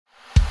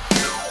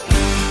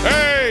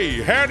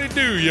howdy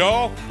do,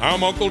 y'all.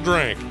 I'm Uncle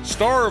Drank,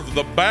 star of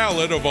The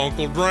Ballad of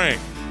Uncle Drank.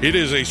 It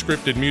is a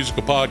scripted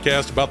musical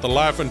podcast about the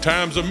life and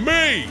times of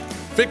me,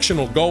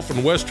 fictional golf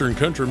and western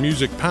country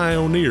music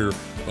pioneer,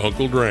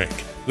 Uncle Drank.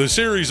 The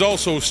series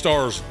also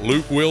stars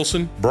Luke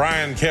Wilson,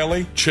 Brian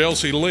Kelly,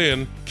 Chelsea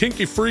Lynn,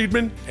 Kinky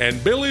Friedman,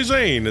 and Billy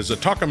Zane as a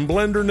talking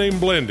blender named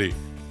Blendy.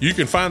 You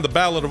can find The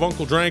Ballad of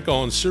Uncle Drank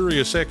on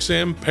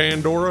SiriusXM,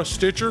 Pandora,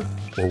 Stitcher,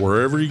 or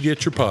wherever you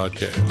get your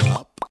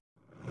podcasts.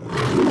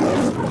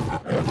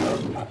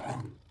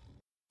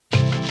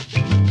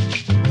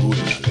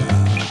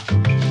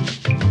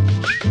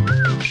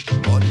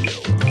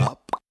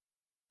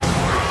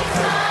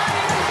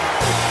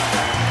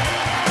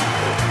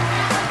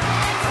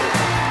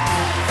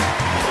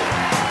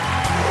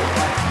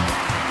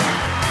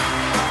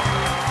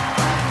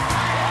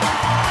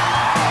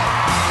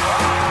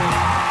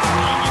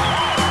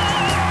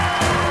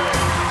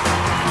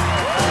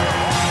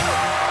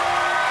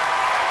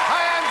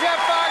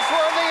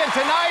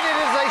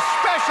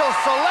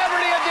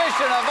 Celebrity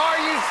edition of Are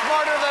You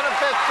Smarter Than a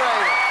Fifth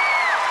Grader?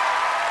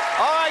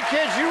 All right,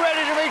 kids, you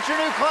ready to meet your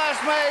new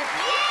classmate?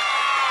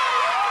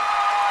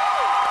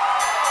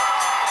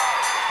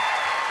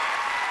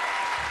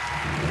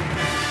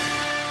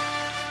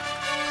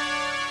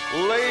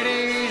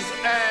 Ladies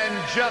and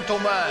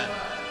gentlemen,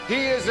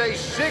 he is a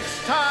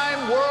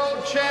six-time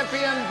world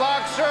champion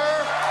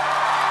boxer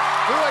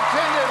who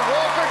attended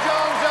Walter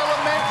Jones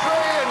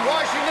Elementary in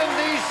Washington,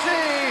 D.C.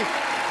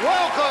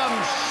 Welcome,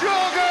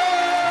 Sugar!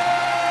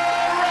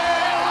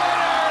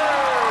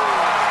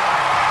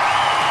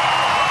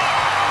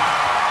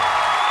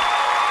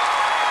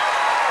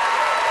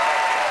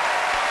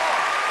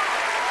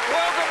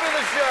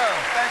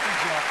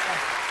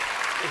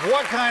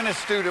 What kind of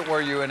student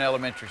were you in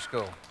elementary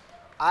school?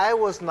 I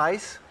was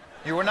nice.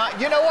 You were not?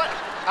 You know what?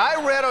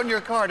 I read on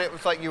your card, it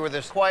was like you were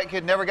this quiet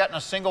kid, never got in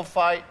a single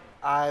fight.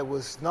 I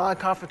was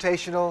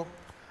non-confrontational.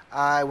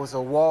 I was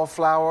a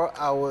wallflower.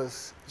 I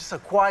was just a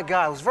quiet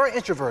guy. I was very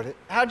introverted.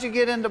 How'd you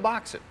get into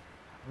boxing?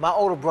 My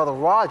older brother,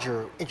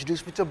 Roger,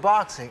 introduced me to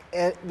boxing,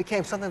 and it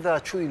became something that I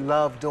truly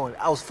loved doing.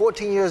 I was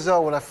 14 years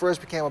old when I first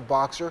became a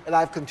boxer, and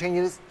I've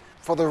continued it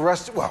for the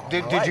rest, well,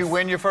 Did you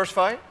win your first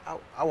fight?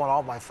 I won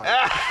all my fights.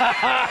 That's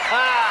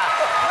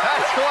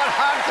what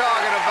I'm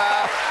talking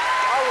about.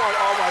 I won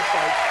all my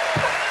fights.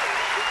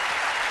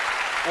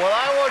 Well,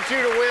 I want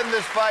you to win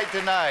this fight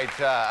tonight.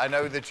 I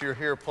know that you're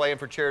here playing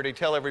for charity.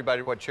 Tell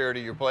everybody what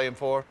charity you're playing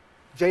for.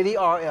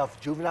 JDRF,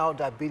 Juvenile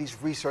Diabetes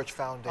Research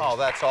Foundation. Oh,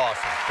 that's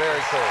awesome. Very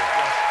cool.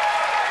 Yes.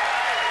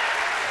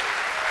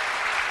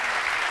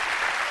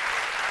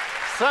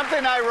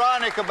 Something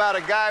ironic about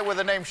a guy with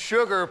the name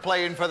Sugar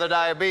playing for the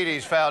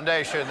Diabetes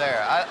Foundation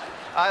there.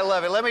 I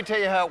love it. Let me tell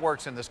you how it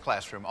works in this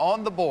classroom.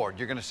 On the board,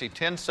 you're going to see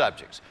 10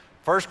 subjects,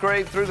 first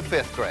grade through the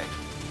fifth grade.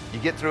 You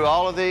get through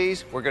all of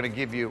these, we're going to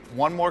give you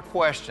one more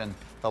question.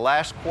 The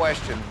last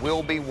question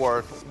will be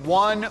worth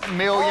 $1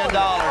 million for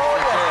charity.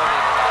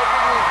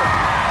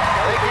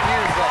 They can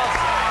use that.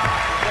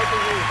 They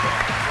can use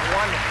that.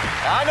 Wonderful.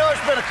 I know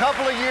it's been a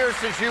couple of years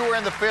since you were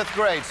in the fifth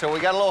grade, so we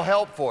got a little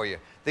help for you.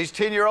 These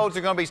 10-year-olds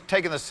are going to be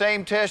taking the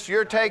same test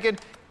you're taking.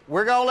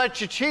 We're going to let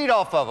you cheat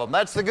off of them.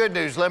 That's the good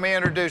news. Let me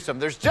introduce them.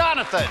 There's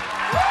Jonathan.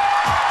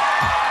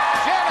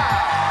 Jenna.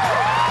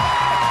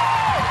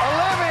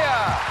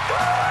 Olivia.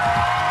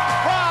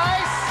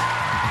 Bryce.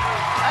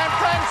 And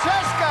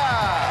Francesca.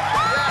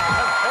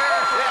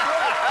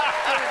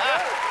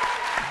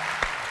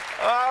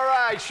 All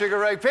right, Sugar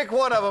Ray, pick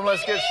one of them.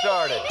 Let's get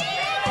started.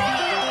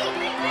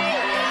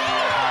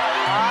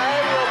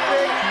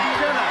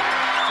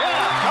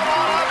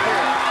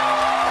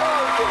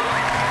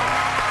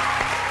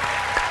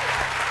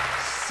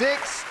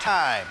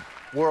 Six-time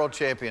world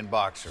champion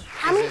boxer.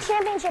 How many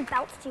championship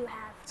belts do you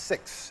have?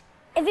 6.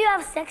 If you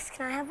have 6,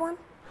 can I have one?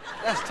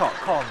 Let's talk.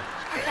 Call me.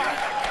 Okay.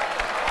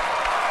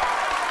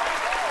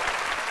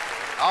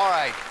 All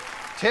right.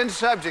 10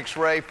 subjects,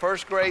 Ray,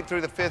 first grade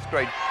through the fifth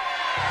grade.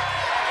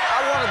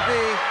 I'm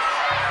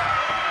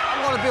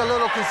going to be a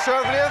little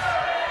conservative.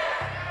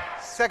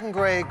 Second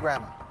grade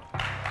grammar.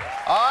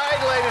 All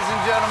right, ladies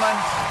and gentlemen,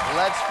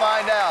 let's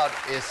find out.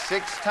 Is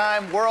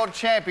six-time world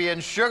champion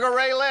Sugar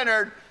Ray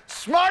Leonard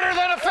smarter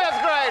than a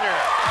fifth grader?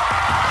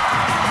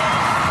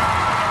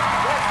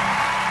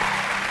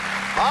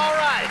 All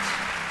right.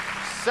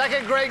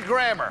 Second grade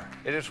grammar.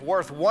 It is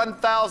worth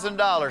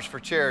 $1,000 for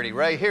charity.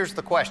 Ray, here's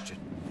the question.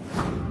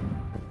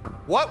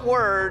 What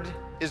word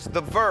is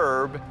the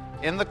verb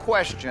in the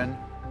question,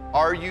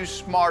 are you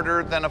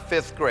smarter than a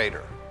fifth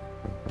grader?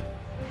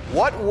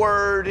 What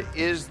word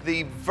is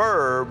the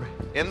verb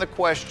in the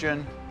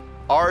question,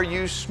 are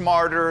you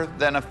smarter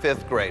than a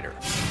fifth grader?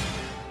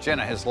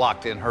 Jenna has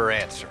locked in her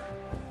answer.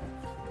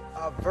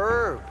 A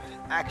verb.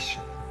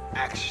 Action.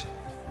 Action.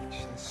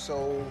 Action.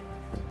 So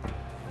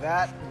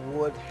that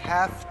would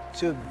have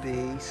to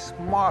be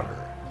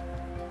smarter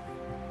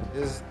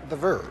is the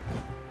verb.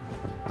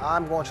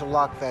 I'm going to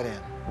lock that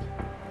in.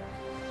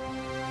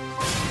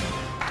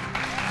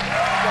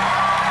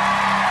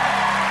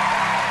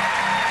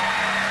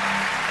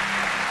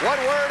 What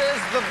word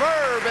is the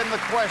verb in the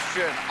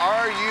question?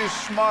 Are you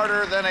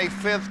smarter than a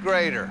fifth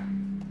grader?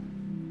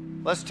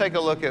 Let's take a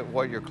look at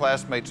what your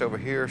classmates over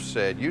here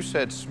said. You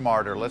said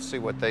smarter. Let's see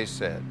what they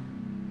said.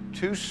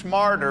 2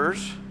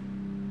 smarters,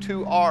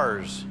 2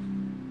 R's.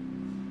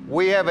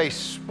 We have a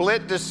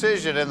split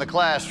decision in the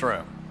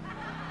classroom.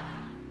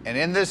 And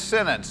in this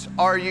sentence,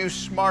 are you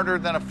smarter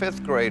than a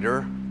fifth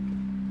grader?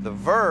 The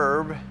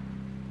verb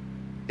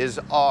is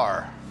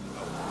are.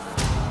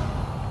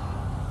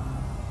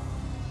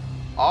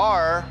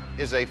 Are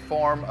is a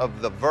form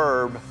of the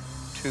verb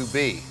to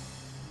be.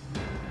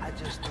 I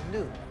just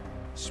knew.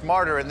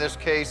 Smarter in this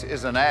case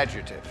is an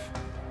adjective.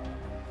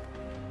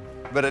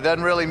 But it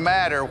doesn't really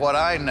matter what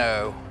I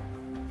know.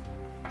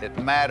 It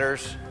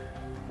matters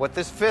what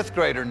this fifth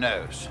grader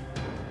knows.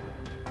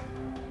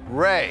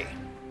 Ray,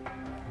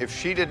 if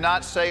she did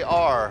not say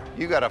are,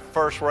 you got a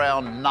first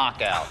round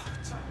knockout.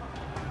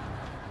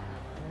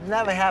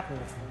 Never happened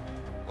before.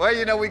 Well,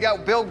 you know, we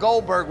got Bill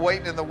Goldberg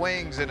waiting in the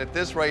wings, and at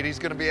this rate, he's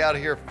going to be out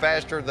of here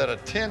faster than a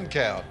 10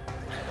 count.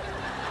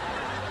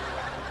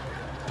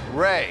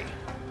 Ray,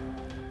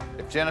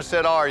 if Jenna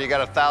said R, you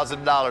got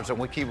 $1,000, and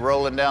we keep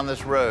rolling down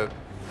this road.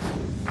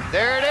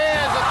 There it is,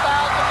 $1,000.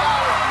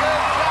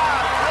 Good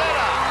job,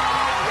 Jenna.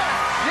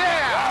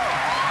 Yeah.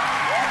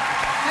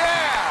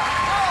 Yeah.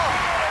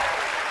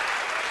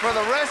 For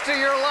the rest of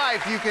your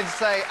life, you can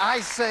say,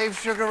 I saved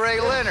Sugar Ray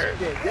Leonard.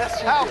 Yes,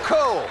 she How did.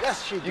 cool.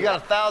 Yes, she did. You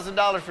got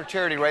 $1,000 for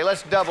charity, Ray.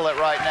 Let's double it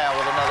right now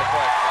with another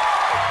question.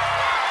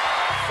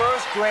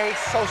 First grade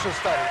social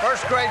studies.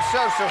 First grade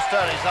social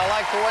studies. I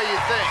like the way you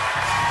think.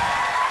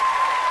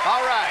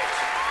 All right.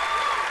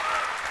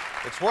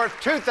 It's worth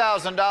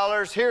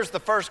 $2,000. Here's the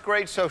first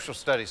grade social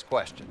studies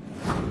question.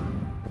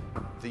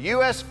 The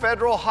U.S.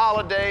 federal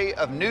holiday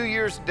of New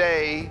Year's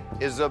Day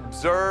is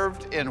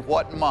observed in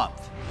what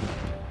month?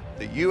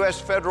 The U.S.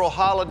 federal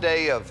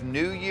holiday of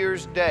New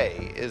Year's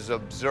Day is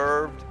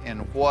observed in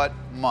what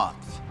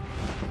month?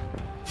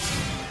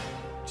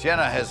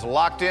 Jenna has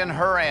locked in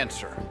her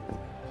answer.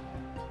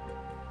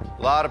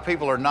 A lot of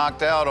people are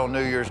knocked out on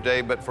New Year's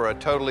Day, but for a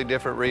totally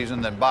different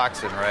reason than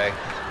boxing, Ray.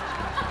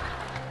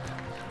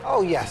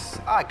 Oh, yes,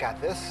 I got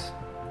this.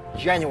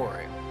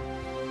 January.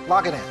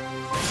 Lock it in.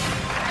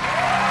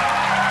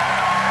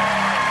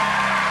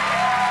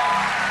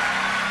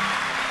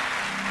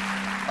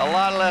 A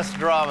lot less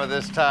drama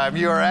this time.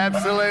 You are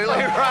absolutely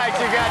right.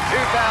 You got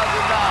 $2,000.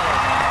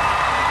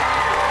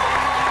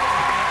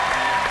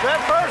 That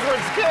first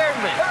one scared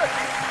me.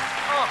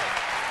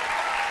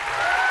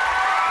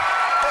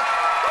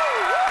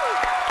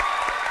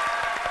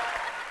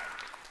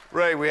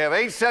 Ray, we have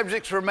 8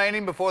 subjects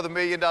remaining before the $1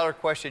 million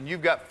question.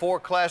 You've got 4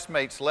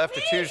 classmates left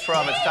to choose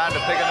from. It's time to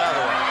pick another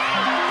one.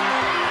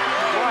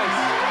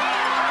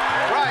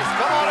 Bryce,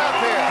 come on up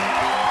here.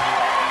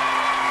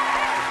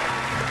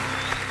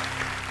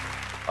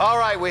 All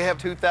right, we have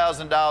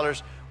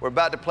 $2,000. We're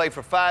about to play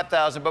for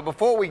 $5,000, but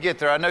before we get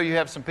there, I know you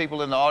have some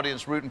people in the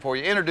audience rooting for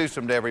you. Introduce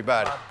them to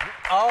everybody.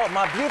 Oh,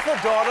 my beautiful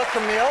daughter,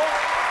 Camille.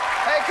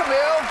 Hey,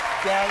 Camille.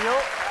 Daniel.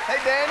 Hey,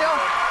 Daniel.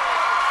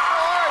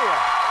 How are you?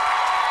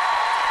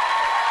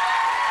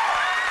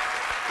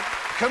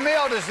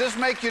 Camille, does this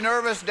make you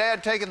nervous,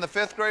 Dad taking the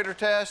 5th grader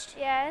test?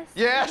 Yes.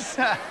 Yes?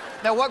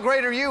 Now, what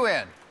grade are you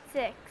in?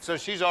 6. So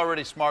she's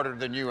already smarter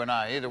than you and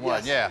I, either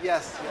one, yeah.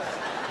 Yes.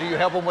 Do you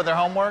help them with their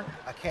homework?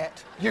 I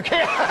can't. You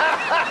can't.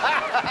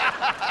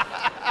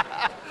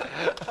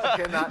 I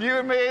cannot. You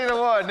and me, either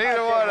one,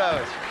 neither one of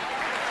us.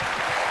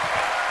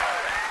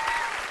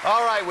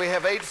 All right, we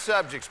have 8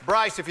 subjects.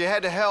 Bryce, if you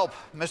had to help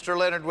Mr.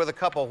 Leonard with a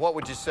couple, what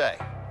would you say?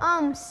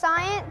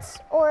 Science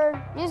or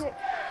music?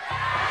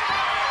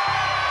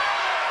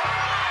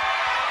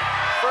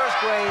 First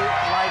grade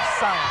life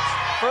science.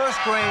 First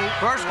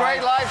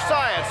grade Life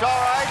science,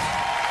 all right.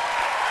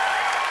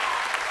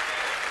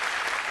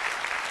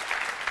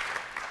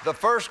 The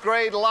first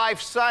grade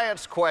life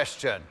science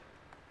question,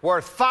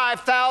 worth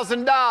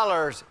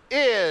 $5,000,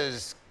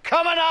 is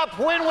coming up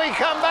when we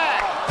come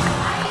back.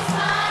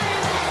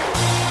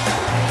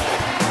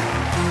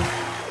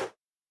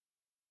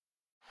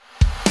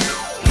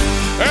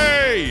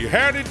 Hey,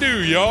 howdy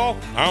do, y'all.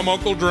 I'm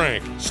Uncle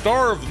Drank,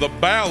 star of The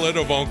Ballad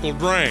of Uncle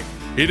Drank.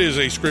 It is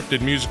a scripted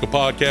musical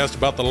podcast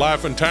about the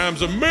life and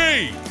times of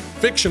me,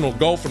 fictional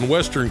golf and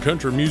western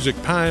country music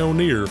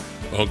pioneer,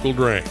 Uncle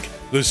Drank.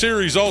 The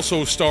series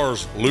also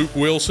stars Luke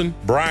Wilson,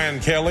 Brian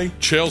Kelly,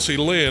 Chelsea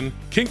Lynn,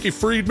 Kinky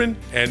Friedman,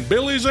 and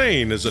Billy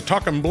Zane as a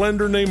talking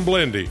blender named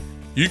Blendy.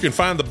 You can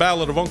find The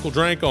Ballad of Uncle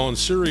Drank on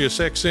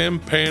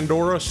SiriusXM,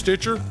 Pandora,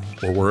 Stitcher,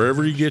 or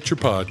wherever you get your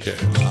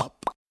podcasts.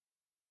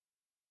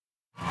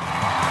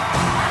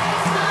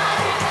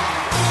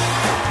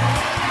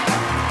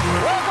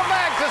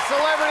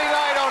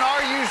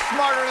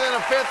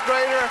 Fifth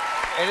grader,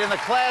 and in the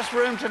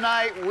classroom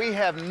tonight we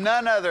have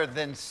none other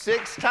than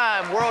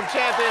 6-time world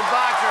champion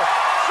boxer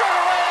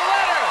Sugar Ray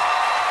Leonard.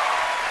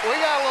 We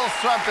got a little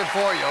something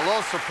for you, a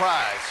little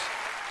surprise.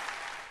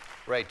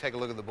 Ray, take a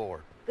look at the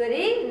board. Good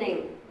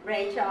evening,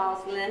 Ray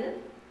Charles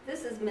Leonard.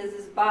 This is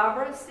Mrs.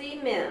 Barbara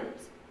C.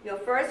 Mims, your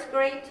first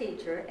grade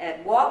teacher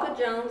at Walker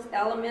Jones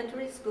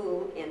Elementary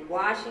School in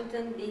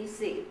Washington,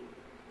 D.C.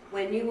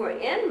 When you were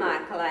in my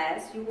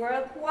class, you were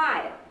a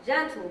quiet,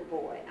 gentle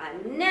boy. I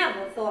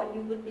never thought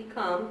you would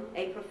become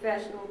a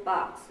professional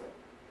boxer.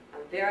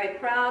 I'm very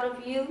proud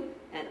of you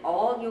and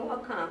all your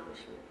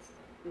accomplishments.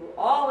 You will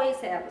always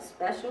have a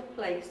special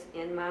place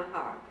in my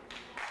heart.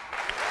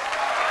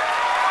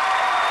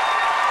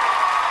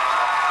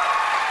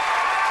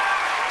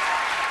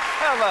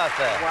 How about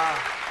that? Wow.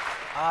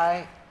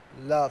 I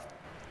loved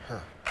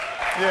her.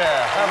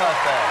 Yeah, how about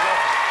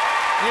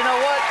that? You know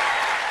what?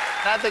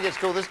 I think it's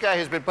cool. This guy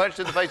has been punched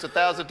in the face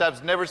 1,000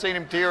 times, never seen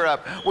him tear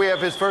up. We have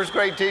his first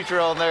grade teacher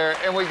on there,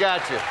 and we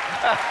got you.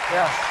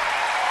 Yes.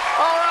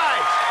 All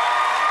right.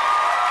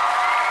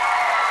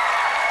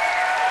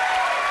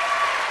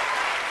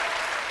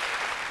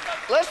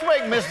 Let's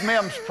make Miss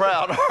Mims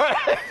proud, all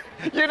right?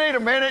 You need a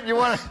minute? You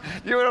want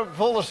to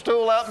pull the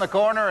stool out in the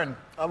corner and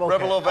I'm okay.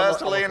 rub a little I'm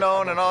Vaseline okay.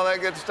 on and all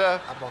that good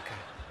stuff? I'm okay.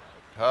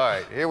 All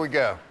right, here we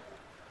go.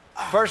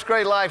 First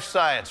grade life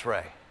science,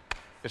 Ray.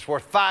 It's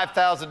worth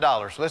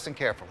 $5,000. Listen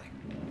carefully.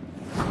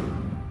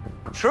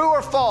 True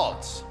or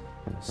false?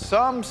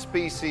 Some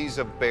species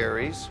of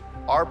berries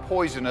are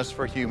poisonous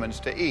for humans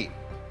to eat.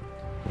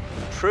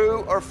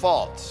 True or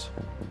false?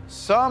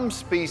 Some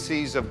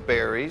species of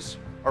berries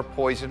are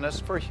poisonous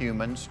for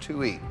humans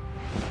to eat.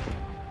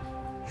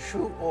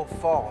 True or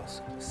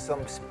false?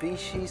 Some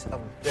species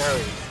of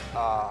berries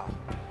are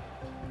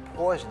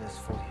poisonous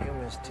for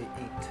humans to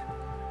eat.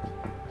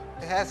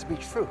 It has to be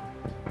true.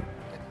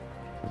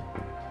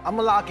 I'm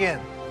gonna lock in.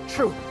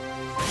 True. True.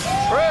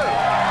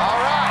 All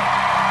right.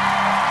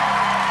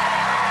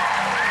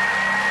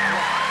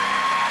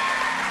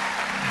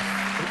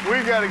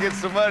 We've got to get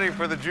some money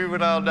for the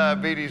Juvenile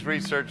Diabetes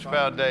Research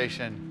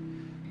Foundation.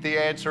 The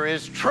answer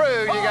is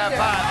true. You got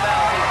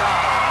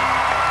 $5,000.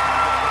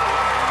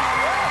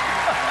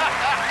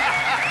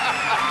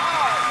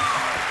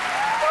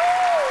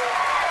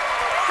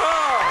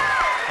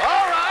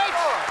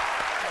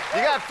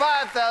 You got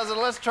 5,000.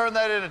 Let's turn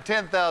that into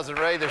 10,000,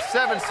 Ray. There's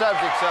 7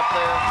 subjects up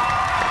there.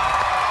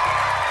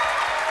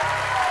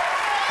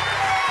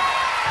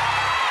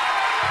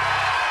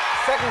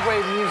 Second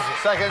grade music.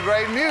 Second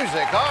grade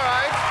music. All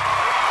right.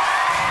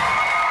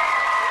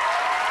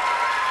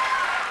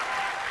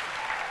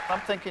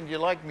 I'm thinking you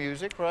like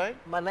music, right?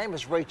 My name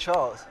is Ray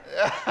Charles.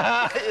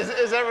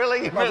 Is that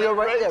really My real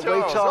Ray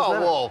Charles? Oh,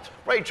 Leonard. well,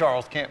 Ray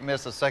Charles can't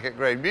miss a second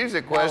grade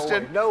music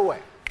question. No way.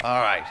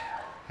 All right.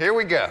 Here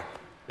we go.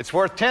 It's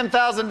worth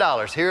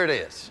 $10,000. Here it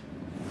is.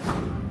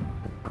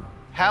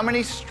 How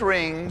many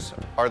strings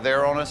are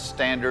there on a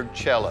standard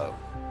cello?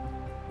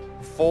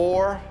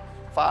 4,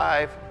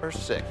 5, or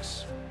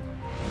 6?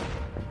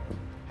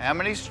 How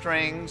many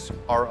strings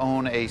are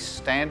on a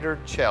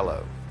standard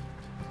cello?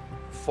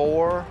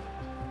 4,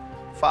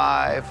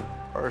 5,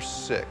 or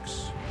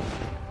 6?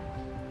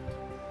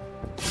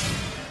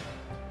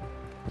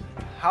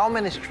 How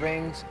many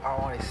strings are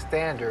on a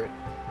standard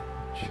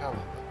cello?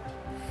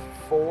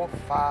 4,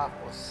 5,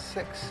 or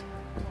 6?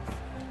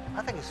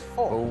 I think it's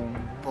 4. Boom.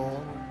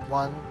 Boom.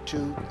 1,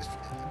 2,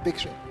 big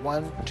string.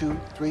 1, 2,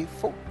 3,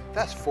 4.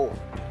 That's 4.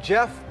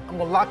 Jeff, I'm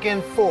gonna lock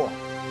in 4.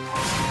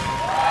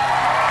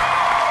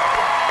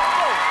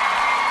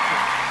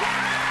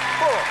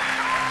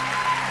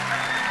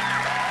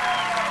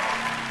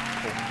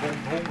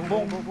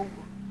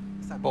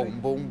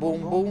 Boom, boom,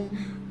 boom, boom.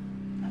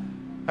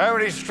 How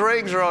many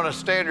strings are on a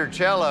standard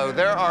cello?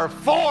 There are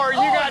 4. You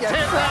got $10,000.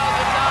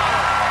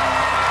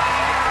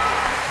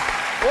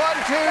 1,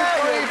 2, 3,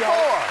 4.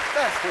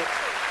 That's it.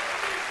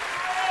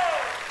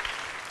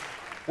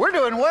 We're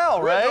doing well,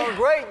 Ray. We're doing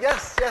great.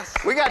 Yes, yes.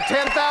 We got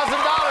 $10,000 for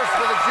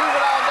the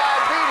Juvenile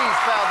Diabetes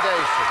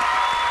Foundation.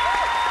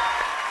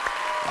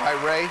 All right,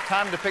 Ray,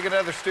 time to pick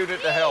another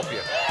student to help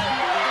you.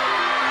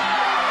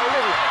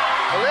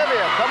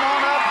 Olivia, come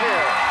on up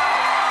here.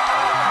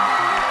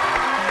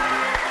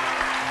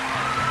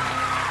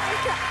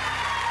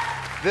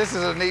 This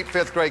is a neat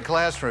 5th grade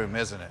classroom,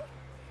 isn't it?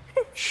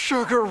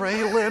 Sugar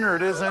Ray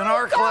Leonard is in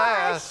our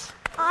class.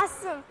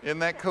 Awesome. Isn't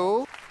that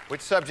cool?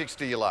 Which subjects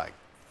do you like?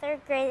 Third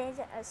grade is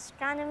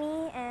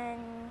astronomy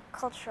and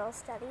cultural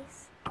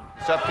studies.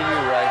 It's up to you,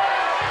 Ray.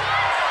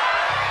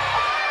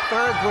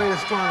 Third grade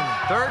astronomy.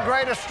 3rd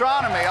grade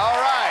astronomy, all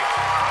right.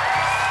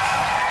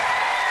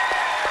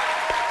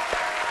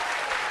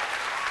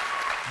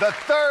 The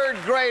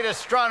 3rd grade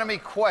astronomy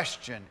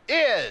question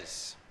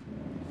is,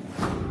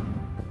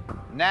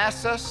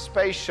 NASA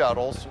space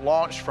shuttles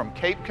launched from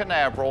Cape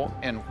Canaveral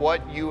in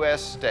what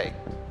U.S. state?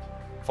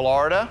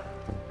 Florida,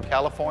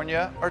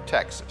 California, or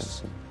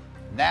Texas?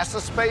 NASA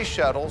space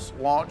shuttles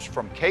launched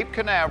from Cape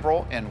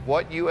Canaveral in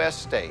what U.S.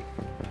 state?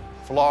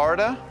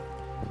 Florida,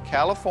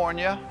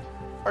 California,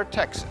 or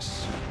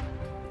Texas?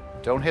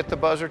 Don't hit the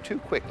buzzer too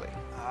quickly.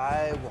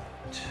 I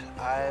won't.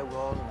 I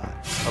will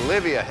not.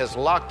 Olivia has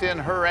locked in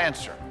her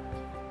answer.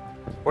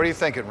 What are you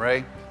thinking,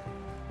 Ray?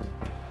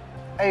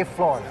 A,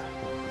 Florida.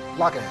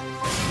 Lock it in.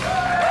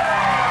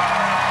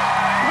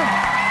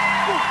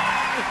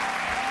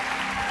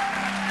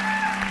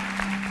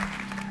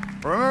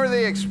 Remember remember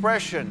the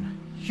expression,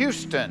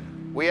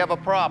 Houston, we have a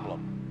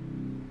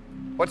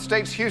problem? What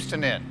state's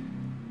Houston in?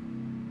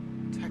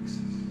 Texas.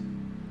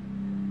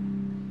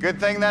 Good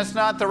thing that's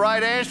not the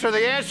right answer.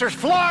 The answer's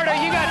Florida.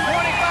 You got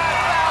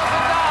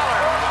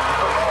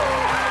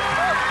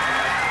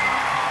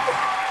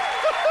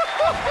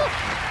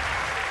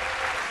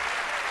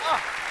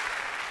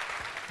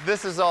 $25,000.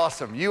 This is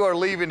awesome. You are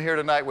leaving here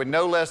tonight with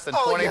no less than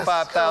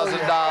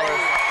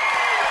 $25,000.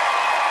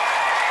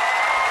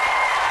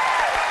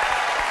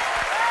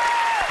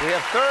 We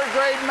have third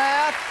grade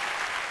math,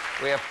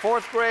 we have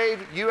fourth grade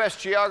U.S.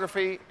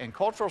 geography and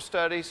cultural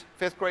studies,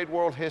 fifth grade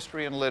world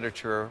history and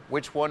literature.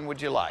 Which one would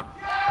you like? Third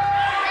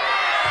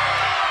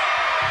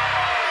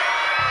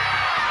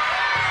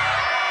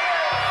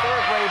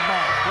grade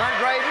math. Third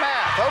grade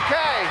math,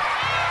 okay.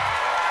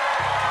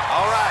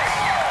 All right.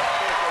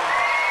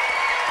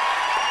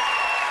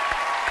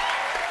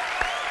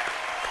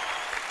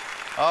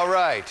 All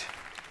right,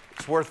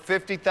 it's worth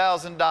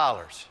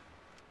 $50,000.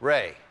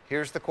 Ray,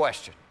 here's the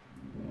question.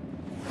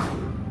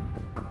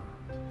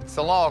 It's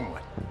a long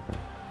one.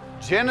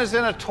 Jen is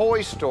in a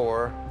toy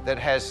store that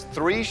has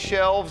 3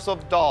 shelves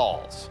of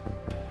dolls.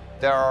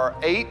 There are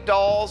 8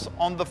 dolls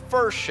on the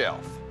first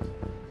shelf,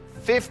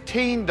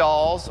 15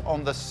 dolls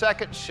on the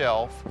second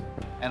shelf,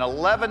 and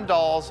 11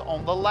 dolls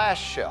on the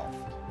last shelf.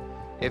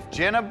 If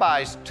Jenna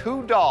buys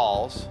 2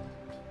 dolls,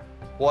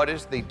 what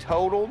is the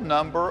total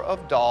number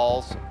of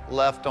dolls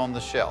left on the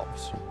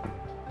shelves?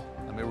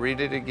 Let me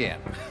read it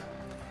again.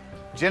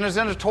 Jenna's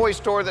in a toy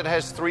store that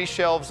has 3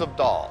 shelves of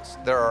dolls.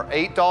 There are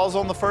 8 dolls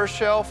on the first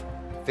shelf,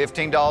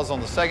 15 dolls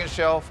on the second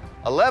shelf,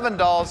 11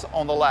 dolls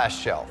on the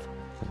last shelf.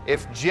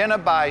 If Jenna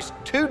buys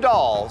 2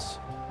 dolls,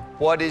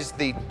 what is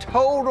the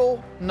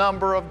total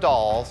number of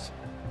dolls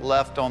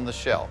left on the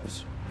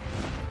shelves?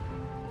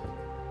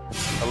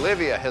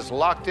 Olivia has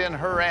locked in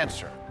her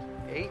answer.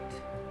 8,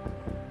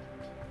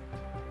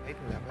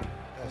 11,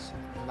 that's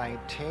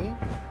 19.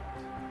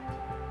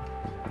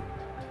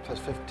 Plus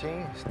 15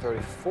 is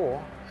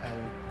 34,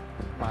 and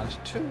minus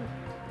 2,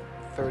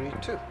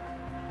 32. You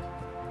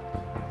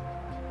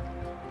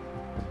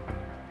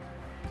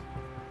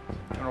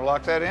want to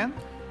lock that in?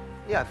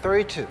 Yeah,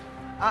 32.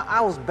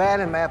 I was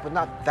bad in math, but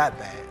not that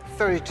bad.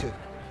 32.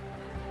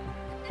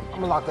 I'm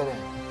gonna lock that in.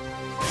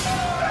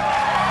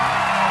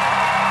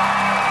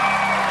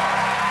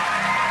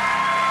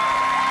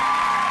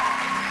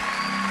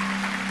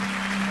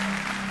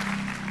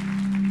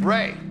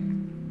 Ray,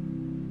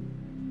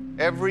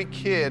 every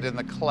kid in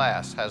the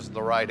class has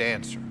the right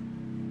answer.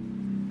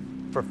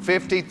 For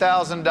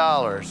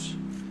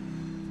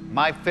 $50,000,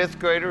 my 5th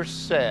graders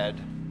said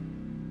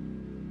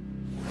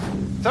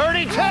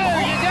 32, you got it!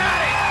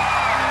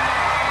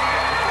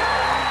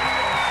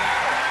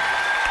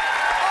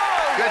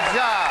 Good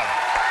job.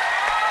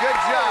 Good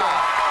job.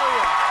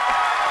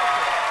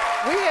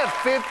 We have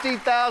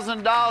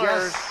 $50,000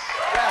 Yes.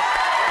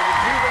 for the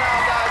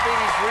Juvenile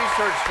Diabetes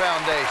Research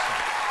Foundation.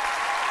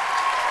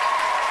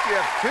 You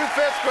have 2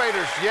 5th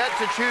graders yet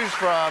to choose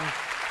from.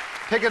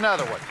 Pick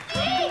another one.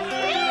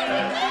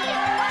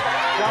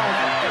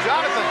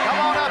 Jonathan, come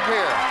on up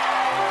here.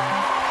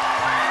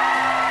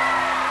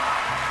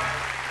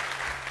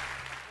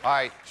 All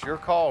right, it's your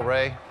call,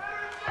 Ray.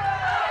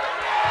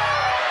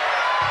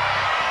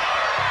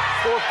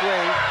 4th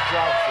grade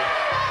geography.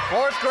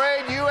 4th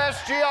grade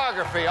U.S.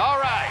 geography. All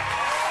right.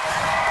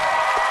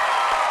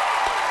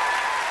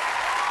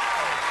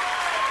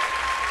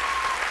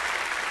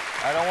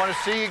 I don't want to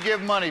see you give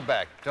money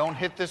back. Don't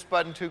hit this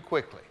button too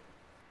quickly.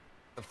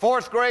 The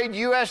 4th grade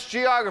U.S.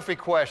 geography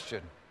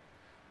question,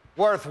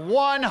 worth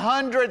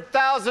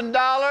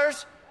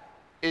 $100,000,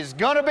 is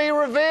going to be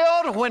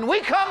revealed when we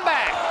come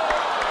back.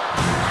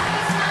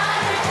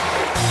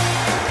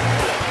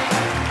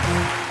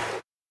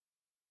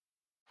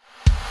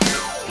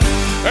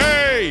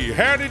 Hey,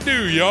 howdy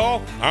do,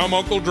 y'all. I'm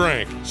Uncle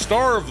Drank,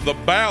 star of The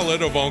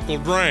Ballad of Uncle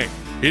Drank.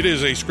 It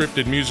is a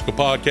scripted musical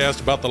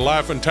podcast about the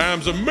life and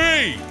times of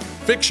me,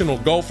 fictional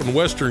golf and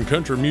western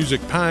country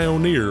music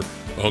pioneer,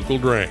 Uncle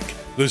Drank.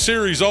 The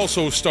series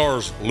also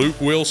stars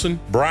Luke Wilson,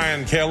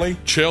 Brian Kelly,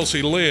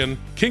 Chelsea Lynn,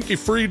 Kinky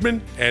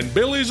Friedman, and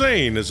Billy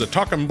Zane as a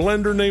talking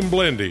blender named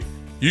Blendy.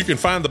 You can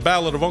find The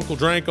Ballad of Uncle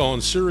Drank on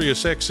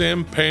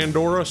SiriusXM,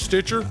 Pandora,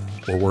 Stitcher,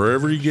 or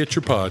wherever you get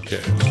your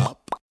podcasts.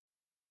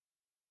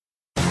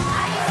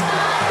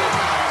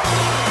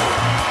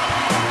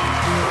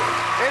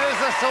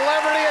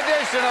 Celebrity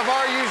edition of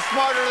Are You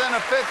Smarter Than a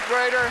 5th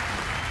Grader?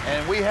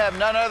 And we have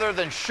none other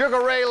than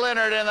Sugar Ray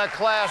Leonard in the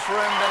classroom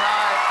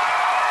tonight.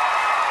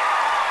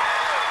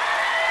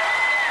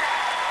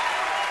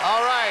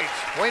 All right,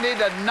 we need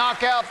to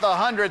knock out the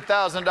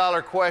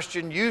 $100,000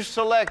 question. You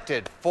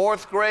selected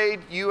 4th grade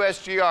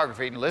U.S.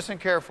 geography. And listen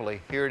carefully,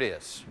 here it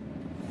is.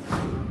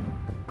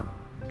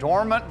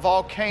 Dormant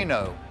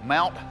volcano,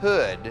 Mount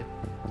Hood,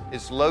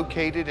 is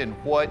located in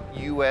what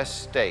U.S.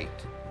 state?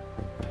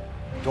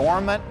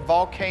 Dormant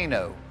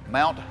volcano,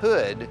 Mount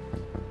Hood,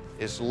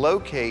 is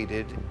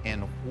located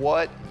in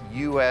what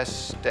U.S.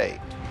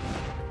 state?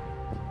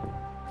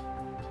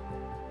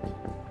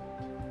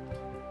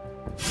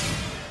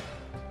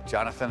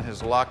 Jonathan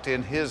has locked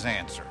in his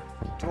answer.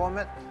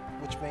 Dormant,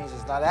 which means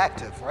it's not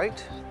active,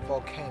 right?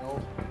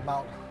 Volcano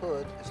Mount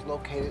Hood is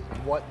located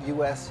in what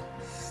U.S.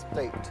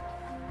 state?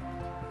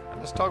 And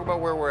let's talk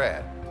about where we're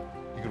at.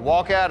 You could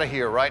walk out of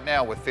here right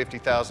now with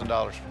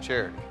 $50,000 for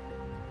charity.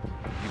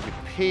 You could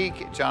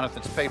peek at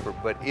Jonathan's paper,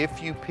 but if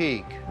you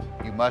peek,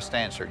 you must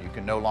answer. You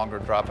can no longer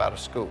drop out of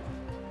school.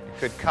 You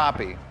could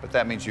copy, but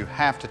that means you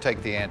have to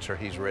take the answer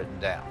he's written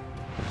down.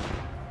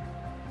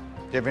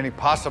 Do you have any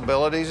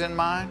possibilities in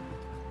mind?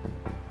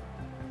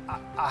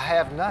 I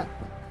have none.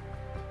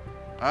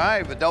 All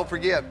right, but don't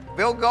forget,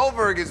 Bill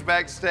Goldberg is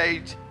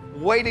backstage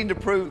waiting to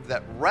prove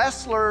that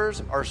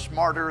wrestlers are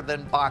smarter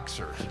than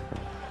boxers.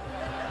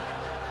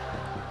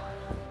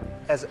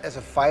 As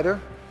a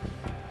fighter,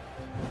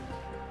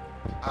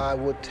 I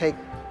would take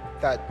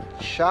that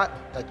shot,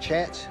 that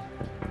chance.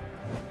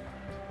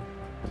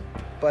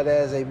 But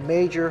as a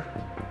major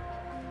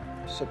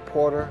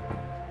supporter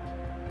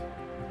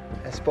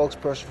and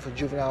spokesperson for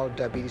Juvenile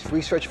Diabetes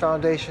Research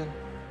Foundation,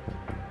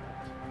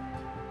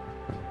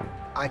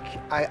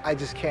 I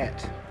just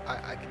can't.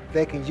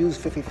 They can use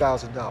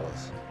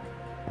 $50,000.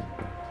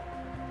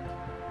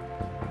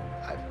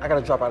 I gotta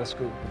drop out of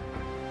school,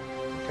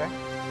 okay?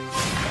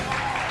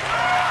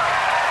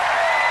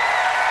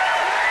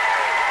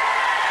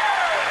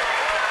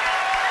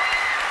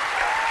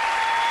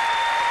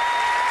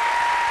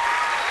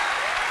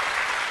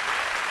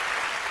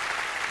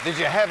 Did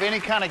you have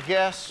any kind of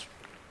guess?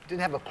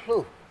 Didn't have a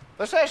clue.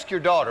 Let's ask your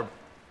daughter.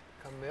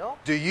 Camille?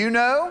 Do you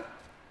know?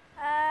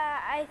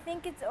 I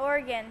think it's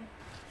Oregon.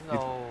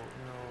 No,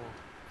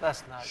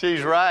 that's not.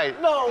 She's right.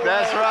 No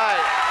That's way. right.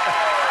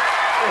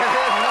 It is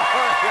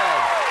Oregon.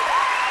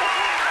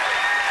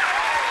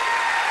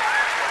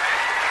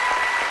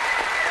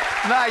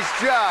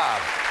 Nice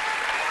job.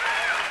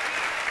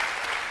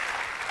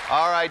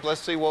 All right, let's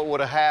see what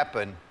would have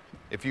happened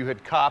if you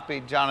had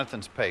copied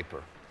Jonathan's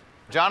paper.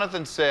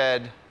 Jonathan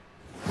said,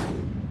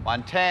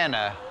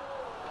 Montana,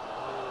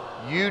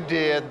 you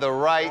did the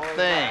right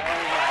thing.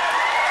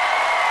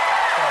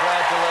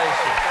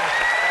 Congratulations.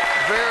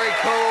 Very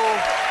cool.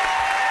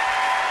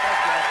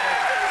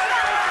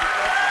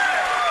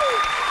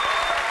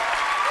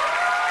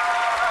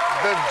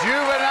 The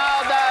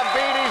Juvenile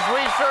Diabetes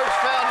Research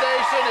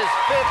Foundation is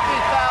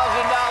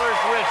 $50,000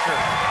 richer.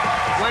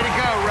 Way to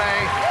go,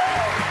 Ray.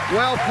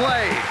 Well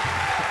played.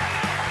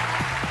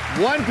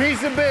 One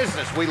piece of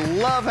business. We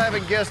love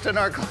having guests in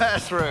our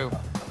classroom,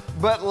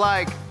 but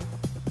like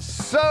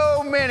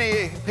so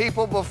many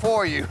people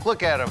before you,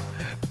 look at them.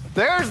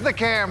 There's the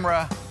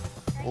camera.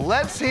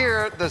 Let's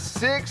hear the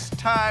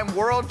 6-time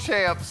world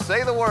champ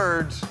say the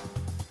words.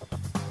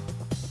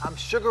 I'm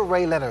Sugar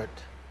Ray Leonard,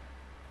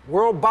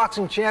 world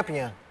boxing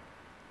champion,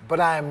 but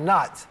I am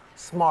not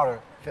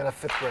smarter than a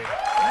 5th grader.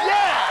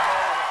 Yeah!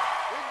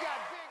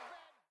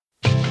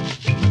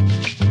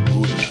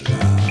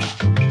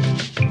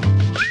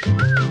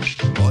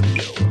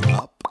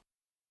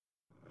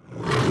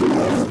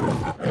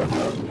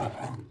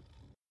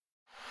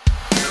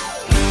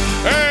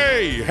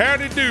 Hey,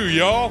 howdy do,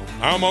 y'all.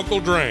 I'm Uncle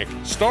Drank,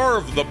 star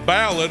of The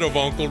Ballad of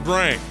Uncle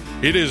Drank.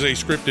 It is a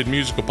scripted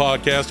musical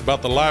podcast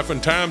about the life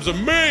and times of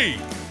me,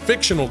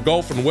 fictional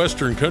golf and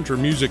western country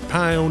music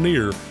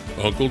pioneer,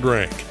 Uncle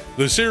Drank.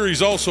 The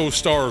series also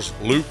stars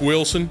Luke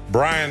Wilson,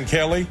 Brian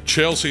Kelly,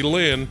 Chelsea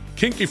Lynn,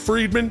 Kinky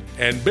Friedman,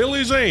 and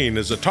Billy Zane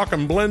as a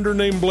talking blender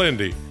named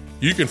Blendy.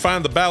 You can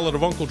find The Ballad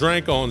of Uncle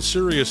Drank on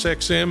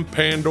SiriusXM,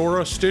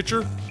 Pandora,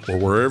 Stitcher, or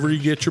wherever you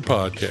get your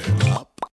podcasts.